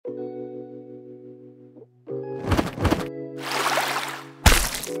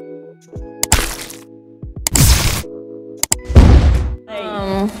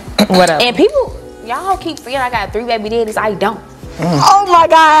Whatever. And people, y'all keep forgetting I got 3 baby daddies. I don't. Oh my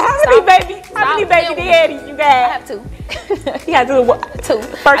God! How many baby daddies you got? I have 2. You got 2. 2.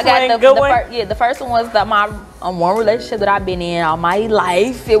 First one, good one. The first one was my one relationship that I've been in all my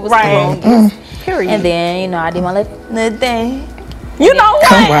life. It was right. the longest. Period. And then I did my little thing. You know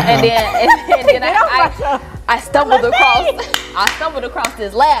what? And then I stumbled across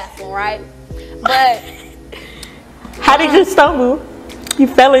this last one, right? But how did you stumble? You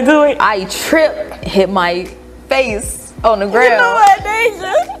fell into it? I tripped, hit my face on the ground. You know what,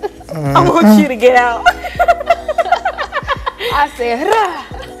 Dejah? I want you to get out. I said,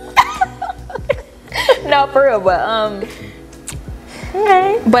 no, for real, but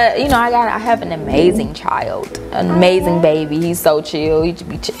okay. But I have an amazing child, an amazing baby. He's so chill. He should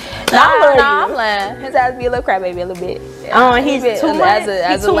be chill. I'm lying. His ass be a little crybaby a little bit. Oh, he's been, 2 months.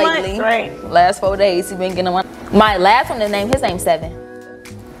 As of lately, right? Last 4 days, he been getting one. My last one, his name's 7.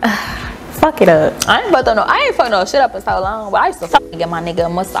 Fuck it up. I ain't fucking no shit up in so long, but I used to fucking get my nigga a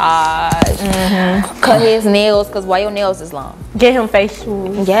massage, cut his nails, cause why your nails is long? Get him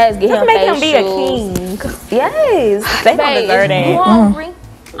facial. Yes, get him facial. Make him be a king. Yes, they don't deserve that. You hungry?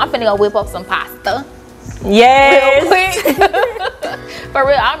 I'm finna go whip up some pasta. Yes. Real quick. For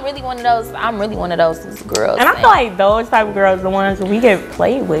real, I'm really one of those girls. And I feel like those type of girls are the ones we get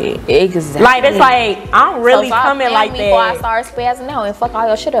played with. Exactly. Like it's like I'm really coming like that. Before I start spazzing out and fuck all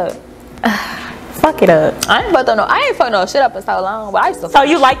your shit up. Fuck it up. I ain't fucking no shit up in so long, but I used to. So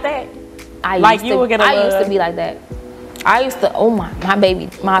you like that? I used to be like that. I used to. Oh my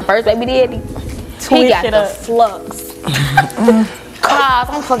first baby daddy. He got the flux. Cars,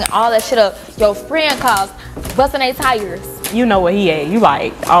 I'm fucking all that shit up. Your friend cars, busting their tires. You know what he ate. You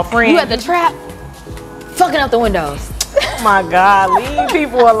like our friend. You at the trap, fucking up the windows. Oh my God, leave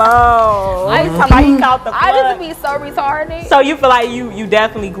people alone. I used to be so retarded. So you feel like you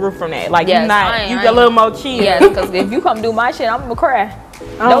definitely grew from that. Like yes, you a little more chill. Yes, because if you come do my shit, I'm gonna cry.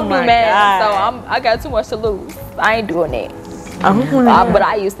 Don't be mad. God. So I got too much to lose. I ain't doing that. But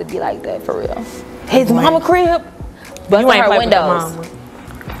I used to be like that for real. His mama crib, busting her windows.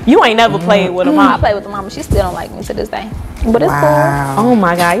 You ain't never played with a mama. I play with the mama. She still don't like me to this day. But it's cool. Oh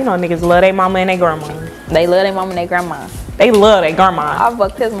my God, you know niggas love their mama and their grandma. They love their mama and their grandma. They love their grandma. I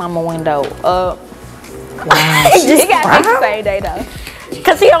fucked his mama window up. Wow. He got me the same day though.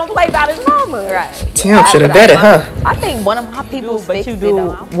 Cause he don't play about his mama. Right. Tim should have betted her. I think one of my people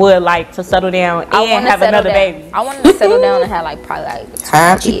would like to settle down and have another baby. I wanted to settle down and have probably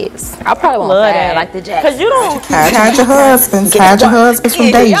 2 kids. I probably want that like the Jack. Cause you don't hide your husbands. Hide your husbands from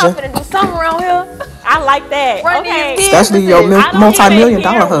Dejah. Y'all finna do something around here. I like that. Okay. Especially your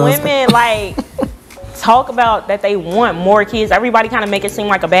multi-million-dollar husband. Women talk about that they want more kids. Everybody kind of make it seem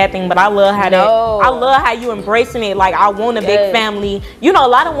like a bad thing, but I love how I love how you embracing it. Like I want a big family. You know, a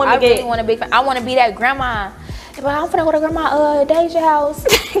lot of women really want a big family. I want to be that grandma. But I'm finna go to Grandma Dejah house.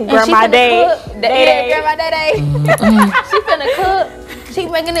 Grandma Day. Grandma Day. She finna cook. She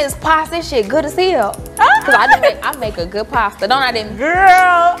making this pasta. This shit good as hell. Cause I make a good pasta. Don't I? Then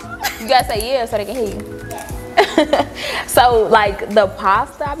girl, you gotta say yeah so they can hear you. So the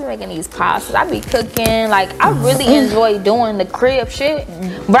pasta, I be making these pastas. I be cooking. I really enjoy doing the crib shit.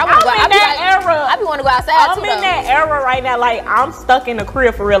 But I be want to go outside. I'm in that era right now. I'm stuck in the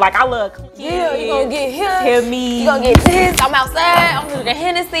crib for real. I love cooking. Yeah, you gonna get him. Hear me. You gonna get this. I'm outside. I'm drinking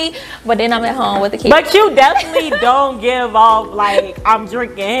Hennessy. But then I'm at home with the kids. But you definitely don't give off I'm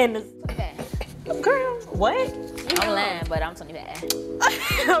drinking Hennessy. Okay. Girl, what? I'm lying, but I'm 25.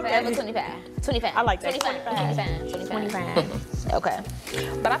 Okay. 25. I like that. 25. Okay.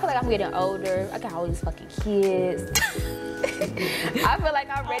 But I feel like I'm getting older. I got all these fucking kids. I feel like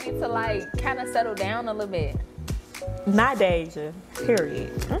I'm ready to kind of settle down a little bit. Not Dejah. Period.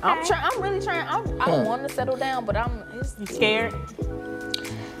 Okay. I'm really trying. I want to settle down, but You scared?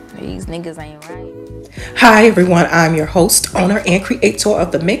 These niggas ain't right. Hi everyone, I'm your host, owner, and creator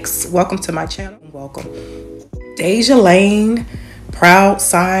of The Mix. Welcome to my channel. Welcome. Dejah Lanee, proud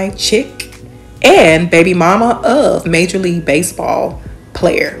side chick, and baby mama of Major League Baseball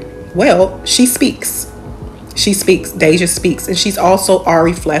player. Well, she speaks. Dejah speaks. And she's also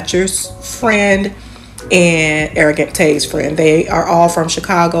Ari Fletcher's friend and Arrogant Tay's friend. They are all from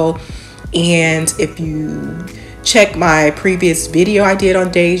Chicago. And if you check my previous video I did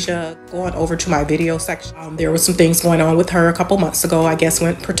on Dejah, going over to my video section, there was some things going on with her a couple months ago, I guess,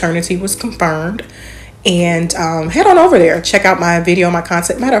 when paternity was confirmed. And head on over there, check out my video, my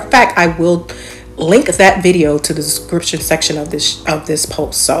content. Matter of fact, I will link that video to the description section of this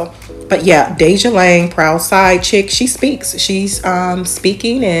post. So, but yeah, Dejah Lanee, proud side chick, she speaks. She's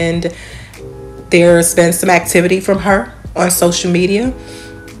speaking, and there's been some activity from her on social media.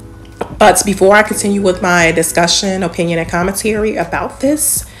 But before I continue with my discussion, opinion, and commentary about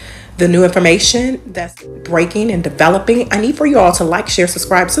this, the new information that's breaking and developing, I need for you all to like, share,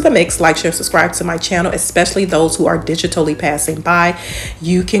 subscribe to the mix, like, share, subscribe to my channel, especially those who are digitally passing by.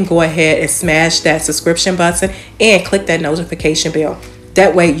 You can go ahead and smash that subscription button and click that notification bell.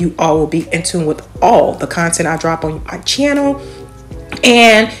 That way you all will be in tune with all the content I drop on my channel.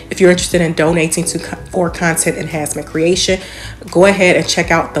 And if you're interested in donating for content enhancement creation, go ahead and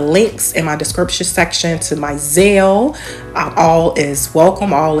check out the links in my description section to my zelle. All is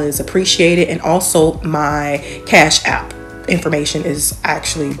welcome, all is appreciated, and also my Cash App information is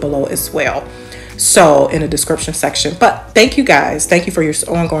actually below as well, so in the description section. But thank you guys, thank you for your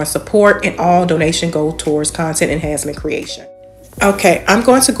ongoing support, and all donation go towards content enhancement creation. Okay, I'm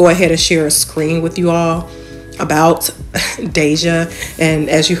going to go ahead and share a screen with you all about Dejah, and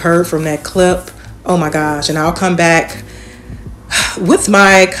as you heard from that clip, oh my gosh, and I'll come back with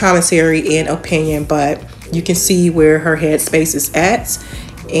my commentary and opinion, but you can see where her headspace is at,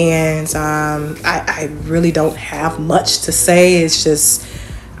 and I really don't have much to say. It's just,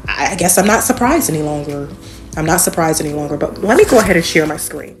 I guess I'm not surprised any longer. But let me go ahead and share my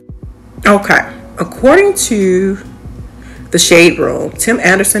screen. Okay, according to The Shade Room, Tim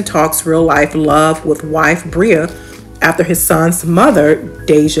Anderson talks real life love with wife Bria after his son's mother,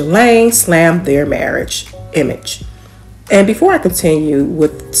 Dejah Lanee, slammed their marriage image. And before I continue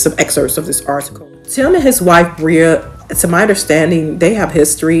with some excerpts of this article, Tim and his wife Bria, to my understanding, they have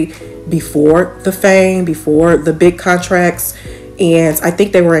history before the fame, before the big contracts, and I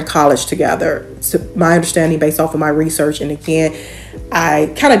think they were in college together, to my understanding, based off of my research. And again,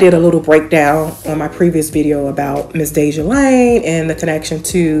 I kind of did a little breakdown on my previous video about Miss Dejah Lanee and the connection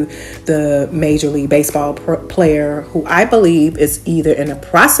to the Major League Baseball player who I believe is either in the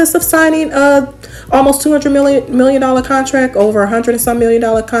process of signing a almost $200 million contract, over $100 and some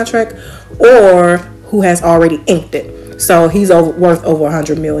million contract, or who has already inked it. So he's worth over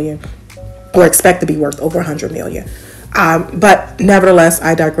 $100 million, or expect to be worth over $100 million. But nevertheless,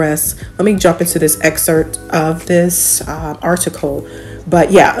 I digress. Let me jump into this excerpt of this article.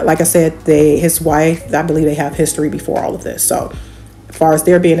 But yeah, like I said, his wife, I believe they have history before all of this. So as far as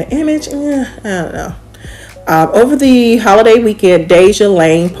there being an image, I don't know. Over the holiday weekend, Dejah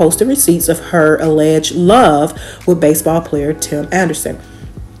Lanee posted receipts of her alleged love with baseball player Tim Anderson.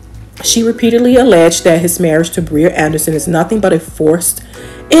 She repeatedly alleged that his marriage to Bria Anderson is nothing but a forced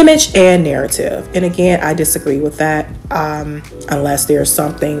image and narrative. And again, I disagree with that, unless there's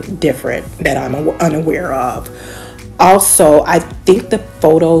something different that I'm unaware of. Also, I think the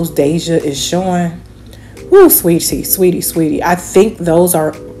photos Dejah is showing, woo, sweetie, I think those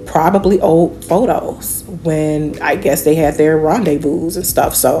are probably old photos when I guess they had their rendezvous and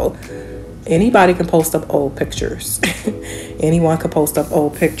stuff. So anybody can post up old pictures. Anyone can post up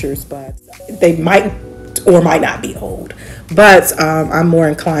old pictures, but they might or might not be old. But I'm more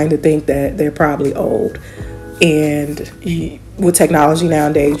inclined to think that they're probably old. And with technology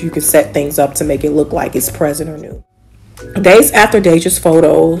nowadays, you can set things up to make it look like it's present or new. Days after Dejah's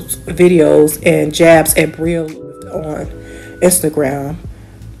photos, videos, and jabs at Bria on Instagram,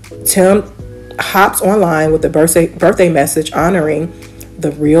 Tim hops online with a birthday message honoring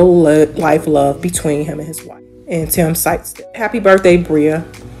the real life love between him and his wife. And Tim cites, "Happy birthday, Bria.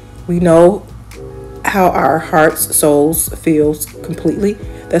 We know how our hearts, souls feels completely.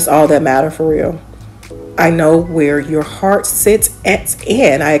 That's all that matter for real. I know where your heart sits at,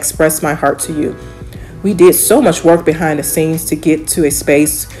 and I express my heart to you. We did so much work behind the scenes to get to a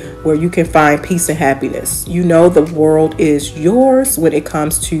space where you can find peace and happiness. You know the world is yours when it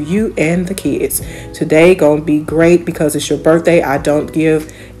comes to you and the kids. Today gonna be great because it's your birthday. I don't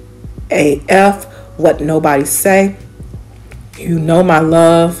give a F what nobody say. You know my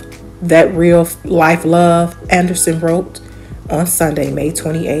love, that real life love," Anderson wrote on Sunday, May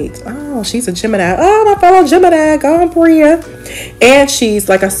 28th. Oh, she's a Gemini. Oh, my fellow Gemini, go on, Bria. And she's,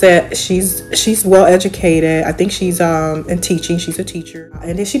 like I said, she's well educated. I think she's in teaching. She's a teacher.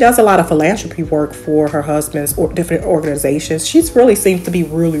 And then she does a lot of philanthropy work for her husband's different organizations. She's really seems to be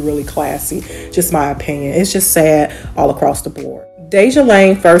really, really classy. Just my opinion. It's just sad all across the board. Dejah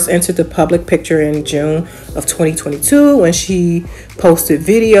Lanee first entered the public picture in June of 2022 when she posted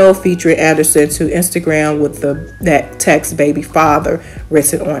video featuring Anderson to Instagram with that text "baby father"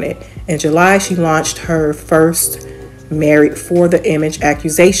 written on it. In July, she launched her first married for the image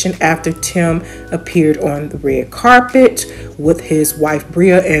accusation after Tim appeared on the red carpet with his wife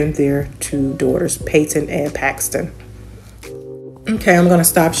Bria and their two daughters, Peyton and Paxton. Okay, I'm gonna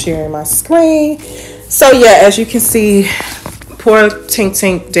stop sharing my screen. So yeah, as you can see, poor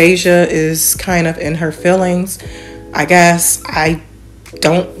Tink Dejah is kind of in her feelings, I guess. I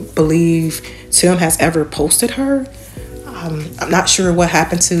don't believe Tim has ever posted her. I'm not sure what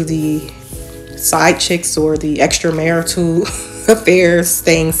happened to the side chicks or the extramarital affairs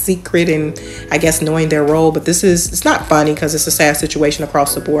staying secret and I guess knowing their role. But it's not funny because it's a sad situation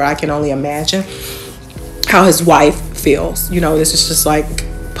across the board. I can only imagine how his wife feels. This is just like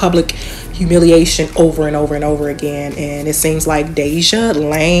public humiliation over and over and over again. And it seems like Dejah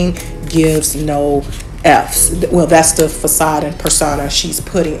Lanee gives no F's. Well, that's the facade and persona she's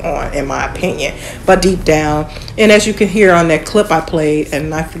putting on, in my opinion. But deep down, and as you can hear on that clip I played,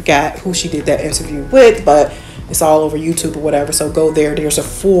 and I forgot who she did that interview with, but it's all over YouTube or whatever, so go there. There's a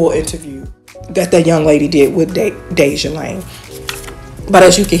full interview that young lady did with Dejah Lanee. But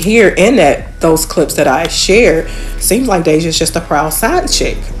as you can hear in those clips that I shared, seems like Dejah's just a proud side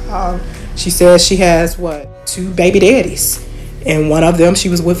chick. She says she has, 2 baby daddies. And one of them she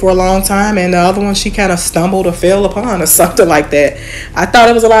was with for a long time, and the other one she kind of stumbled or fell upon or something like that. I thought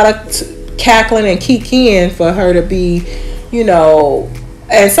it was a lot of cackling and kikiing for her to be,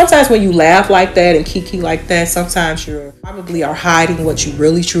 and sometimes when you laugh like that and kiki like that, sometimes you probably are hiding what you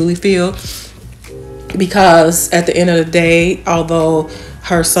really truly feel. Because at the end of the day, although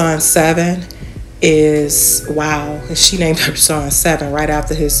her son 7 is, wow, she named her son 7 right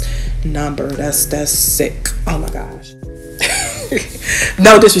after his number. That's sick. Oh my gosh.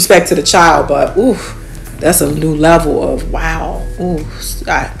 No disrespect to the child, but that's a new level of wow.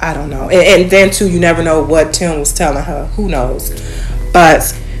 I don't know. And then too, you never know what Tim was telling her. Who knows?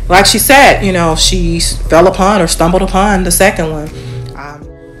 But like she said, she fell upon or stumbled upon the second one.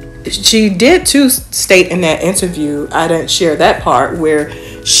 She did too state in that interview, I didn't share that part, where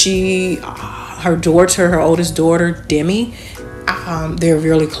her oldest daughter, Demi, they're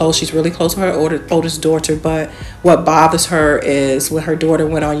really close. She's really close to her oldest daughter. But what bothers her is when her daughter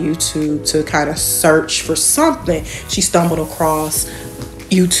went on YouTube to kind of search for something, she stumbled across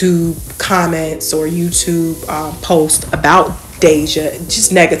YouTube comments or YouTube posts about Dejah,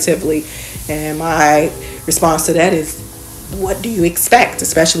 just negatively. And my response to that is, what do you expect,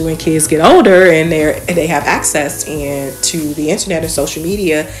 especially when kids get older and they have access to the internet and social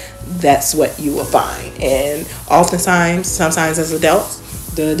media? That's what you will find. And oftentimes, sometimes as adults,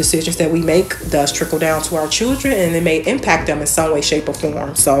 the decisions that we make does trickle down to our children, and it may impact them in some way, shape, or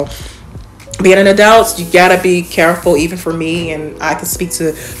form. So being an adult, you gotta be careful, even for me, and I can speak to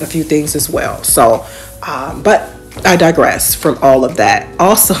a few things as well. So but I digress from all of that.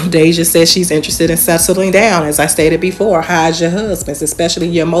 Also, Dejah says she's interested in settling down. As I stated before, hide your husbands, especially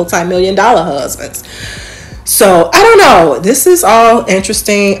your multi-million-dollar husbands. So I don't know. This is all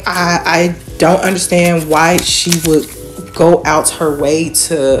interesting. I don't understand why she would go out her way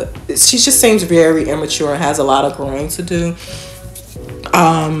to. She just seems very immature and has a lot of growing to do.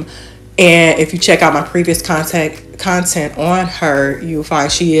 And if you check out my previous content on her, you'll find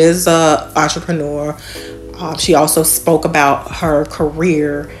she is an entrepreneur. She also spoke about her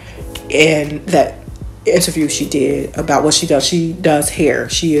career in that interview she did about what she does. She does hair.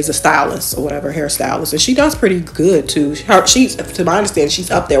 She is a stylist or whatever, hairstylist, and she does pretty good too. She's, to my understanding, she's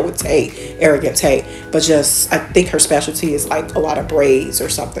up there with Arrogant Tate, but just I think her specialty is like a lot of braids or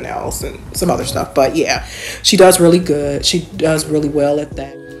something else and some other stuff. But yeah, she does really good. She does really well at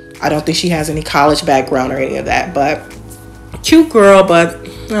that. I don't think she has any college background or any of that, but cute girl. But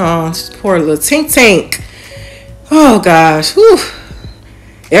poor little Tink. Oh gosh, whew.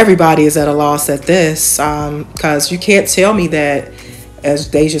 Everybody is at a loss at this, because you can't tell me that, as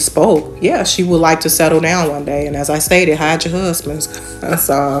Dejah spoke, yeah, she would like to settle down one day. And as I stated, hide your husbands. That's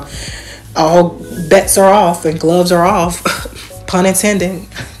all bets are off and gloves are off. Pun intended.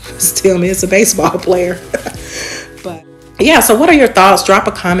 Tell me it's a baseball player. But yeah, so what are your thoughts? Drop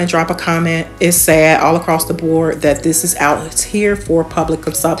a comment. It's sad all across the board that this is out here for public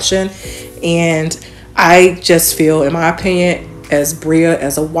consumption. And I just feel, in my opinion, as Bria,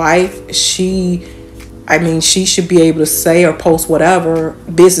 as a wife, she should be able to say or post whatever,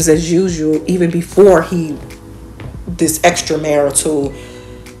 business as usual, even before this extramarital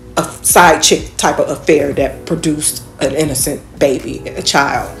side chick type of affair that produced an innocent baby, a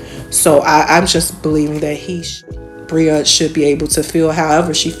child. So I'm just believing that Bria should be able to feel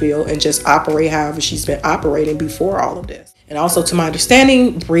however she feel and just operate however she's been operating before all of this. And also, to my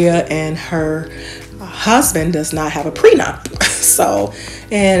understanding, Bria and her husband does not have a prenup. So,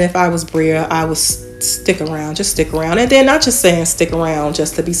 and if I was Bria, I would stick around. And then not just saying stick around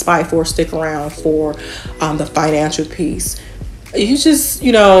just to be spiteful, or stick around for the financial piece. You just,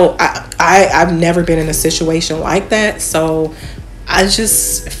 I've never been in a situation like that. So I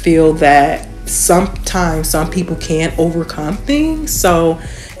just feel that sometimes some people can't overcome things. So,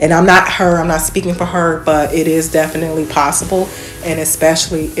 And I'm not speaking for her, but it is definitely possible. And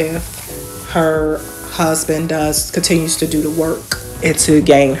especially if her husband continues to do the work and to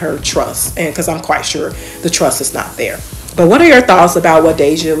gain her trust. And because I'm quite sure the trust is not there. But what are your thoughts about what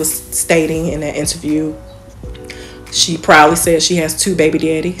Dejah was stating in that interview? She proudly said she has 2 baby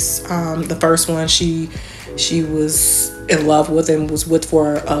daddies. The first one she was in love with and was with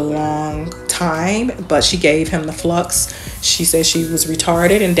for a long time, but she gave him the flux. She said she was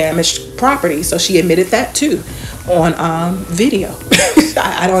retarded and damaged property, so she admitted that too on video.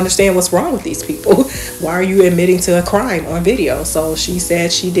 I don't understand what's wrong with these people. Why are you admitting to a crime on video? So she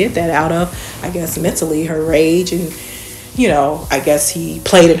said she did that out of, I guess, mentally her rage, and you know, I guess he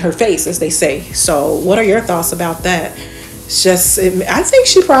played in her face, as they say. So what are your thoughts about that? I think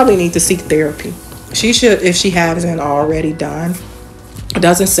she probably needs to seek therapy. She should, if she hasn't already done. It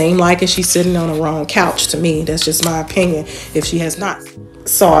doesn't seem like it. She's sitting on the wrong couch to me. That's just my opinion. If she has not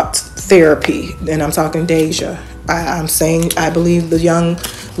sought therapy, then I'm talking Dejah. I'm saying I believe the young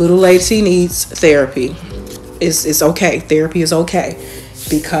little lady needs therapy. It's okay. Therapy is okay,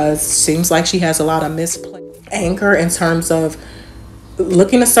 because it seems like she has a lot of misplaced anger in terms of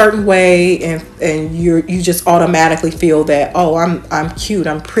looking a certain way, and you just automatically feel that, oh, I'm cute,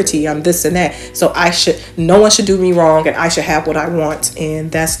 I'm pretty, I'm this and that, so no one should do me wrong, and I should have what I want.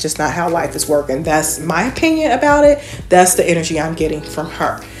 And that's just not how life is working. That's my opinion about it. That's the energy I'm getting from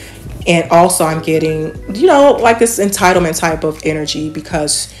her. And also I'm getting, like this entitlement type of energy,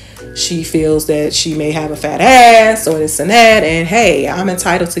 because she feels that she may have a fat ass or this and that, and hey, I'm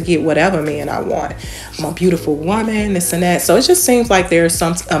entitled to get whatever man I want. I'm a beautiful woman, this and that. So it just seems like there's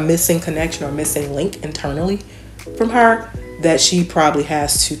a missing connection or missing link internally from her that she probably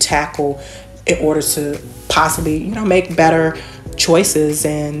has to tackle in order to possibly, make better choices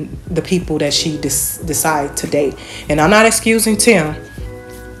and the people that she decide to date. And I'm not excusing Tim,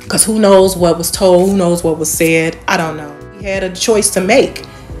 because who knows what was told, who knows what was said. I don't know. He had a choice to make,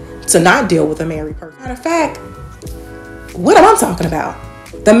 to not deal with a married person. Matter of fact, what am I talking about?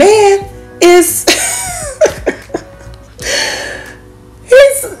 The man is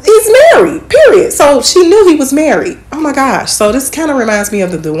he's married, period. So she knew he was married. Oh my gosh. So this kind of reminds me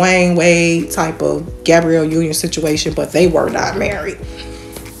of the Dwayne Wade type of Gabrielle Union situation, but they were not married.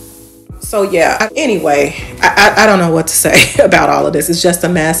 So yeah, anyway, I don't know what to say about all of this. It's just a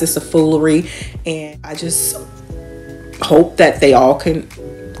mess. It's a foolery. And I just hope that they all can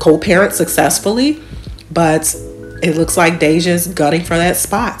co-parent successfully. But it looks like Dejah's gunning for that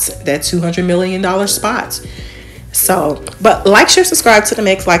spot, that $200 million spot. So, but like, share, subscribe to the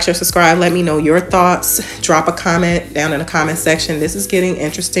mix. Like, share, subscribe. Let me know your thoughts. Drop a comment down in the comment section. This is getting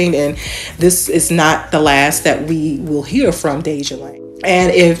interesting, and this is not the last that we will hear from Dejah Lanee.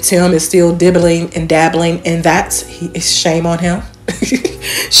 And if Tim is still dibbling and dabbling in that, shame on him.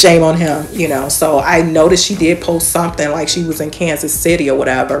 Shame on him, So I noticed she did post something like she was in Kansas City or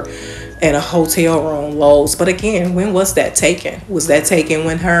whatever in a hotel room, Lowe's. But again, when was that taken? Was that taken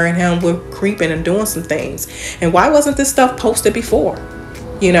when her and him were creeping and doing some things? And why wasn't this stuff posted before?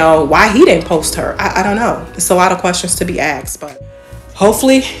 Why he didn't post her? I don't know. It's a lot of questions to be asked, but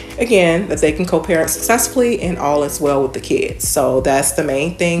hopefully, again, that they can co-parent successfully and all is well with the kids. So that's the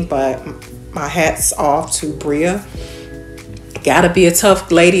main thing. But my hat's off to Bria. Gotta be a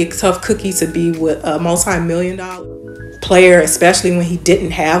tough lady, a tough cookie to be with a multi-million-dollar player, especially when he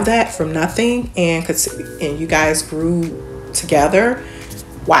didn't have that from nothing, and you guys grew together.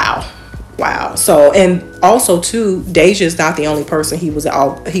 Wow. So, and also too, Dejah is not the only person he was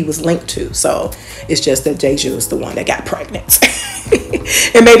linked to. So it's just that Dejah was the one that got pregnant.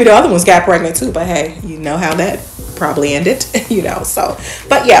 And maybe the other ones got pregnant too, but hey, you know how that probably ended. So,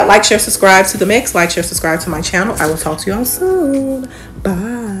 but yeah, like, share, subscribe to the mix. Like, share, subscribe to my channel. I will talk to you all soon.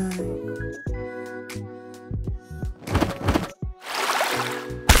 Bye.